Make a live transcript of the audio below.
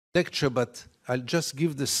lecture, but I'll just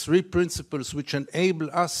give the 3 principles which enable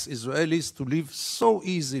us Israelis to live so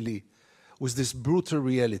easily with this brutal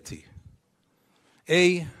reality.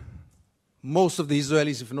 A, most of the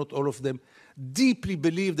Israelis, if not all of them, deeply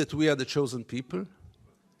believe that we are the chosen people.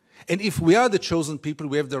 And if we are the chosen people,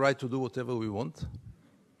 we have the right to do whatever we want.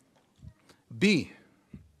 B,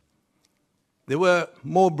 there were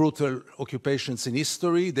more brutal occupations in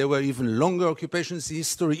history. There were even longer occupations in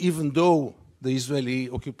history, even though the Israeli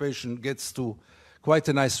occupation gets to quite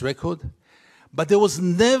a nice record. But there was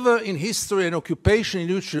never in history an occupation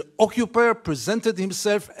in which the occupier presented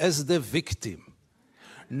himself as the victim.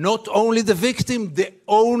 Not only the victim, the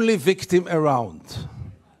only victim around.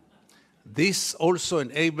 This also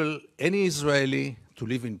enables any Israeli to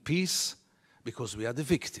live in peace because we are the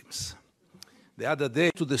victims. The other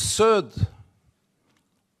day, to the 3rd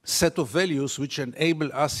set of values which enable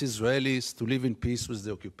us Israelis to live in peace with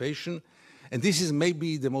the occupation. And this is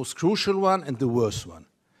maybe the most crucial one and the worst one.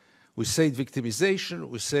 We say victimization,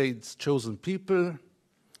 we say chosen people.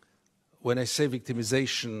 When I say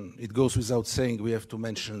victimization, it goes without saying we have to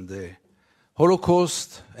mention the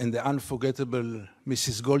Holocaust and the unforgettable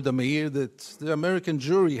Mrs. Golda Meir that the American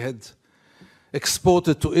jury had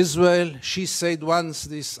exported to Israel. She said once,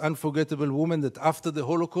 this unforgettable woman, that after the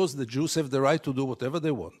Holocaust, the Jews have the right to do whatever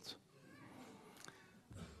they want.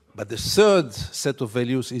 But the 3rd set of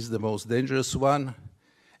values is the most dangerous one,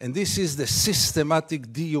 and this is the systematic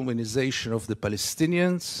dehumanization of the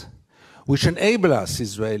Palestinians, which enable us,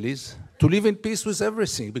 Israelis, to live in peace with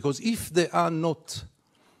everything. Because if they are not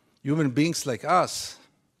human beings like us,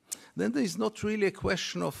 then there is not really a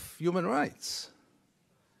question of human rights.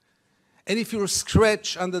 And if you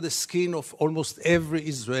scratch under the skin of almost every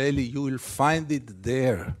Israeli, you will find it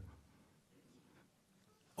there.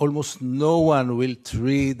 Almost no one will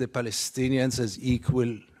treat the Palestinians as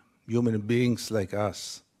equal human beings like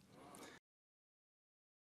us.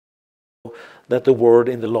 That the world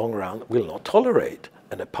in the long run will not tolerate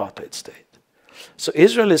an apartheid state. So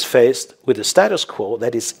Israel is faced with a status quo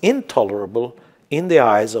that is intolerable in the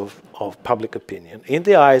eyes of public opinion, in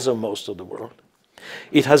the eyes of most of the world.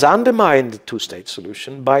 It has undermined the 2-state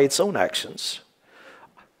solution by its own actions.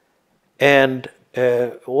 And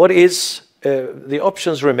what is the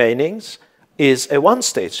options remaining is a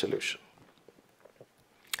 1-state solution.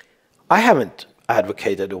 I haven't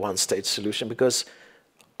advocated a 1-state solution because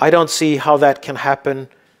I don't see how that can happen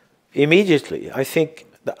immediately. I think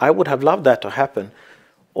that I would have loved that to happen,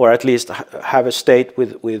 or at least have a state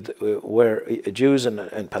where Jews and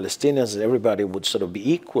Palestinians and everybody would sort of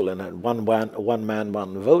be equal, and one man,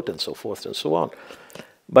 one vote, and so forth and so on.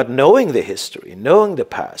 But knowing the history, knowing the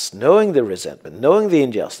past, knowing the resentment, knowing the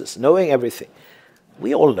injustice, knowing everything,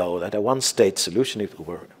 we all know that a 1-state solution, if it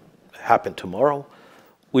were to happen tomorrow,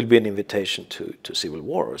 will be an invitation to civil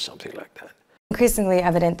war or something like that. Increasingly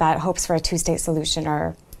evident that hopes for a 2-state solution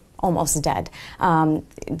are almost dead.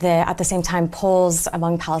 At the same time, polls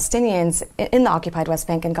among Palestinians in the occupied West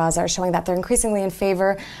Bank and Gaza are showing that they're increasingly in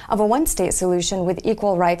favor of a 1-state solution with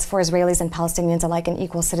equal rights for Israelis and Palestinians alike and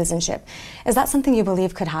equal citizenship. Is that something you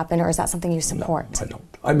believe could happen, or is that something you support? No, I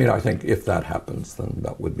don't. I mean, I think if that happens, then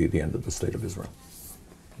that would be the end of the state of Israel.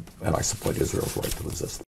 And I support Israel's right to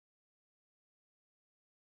exist.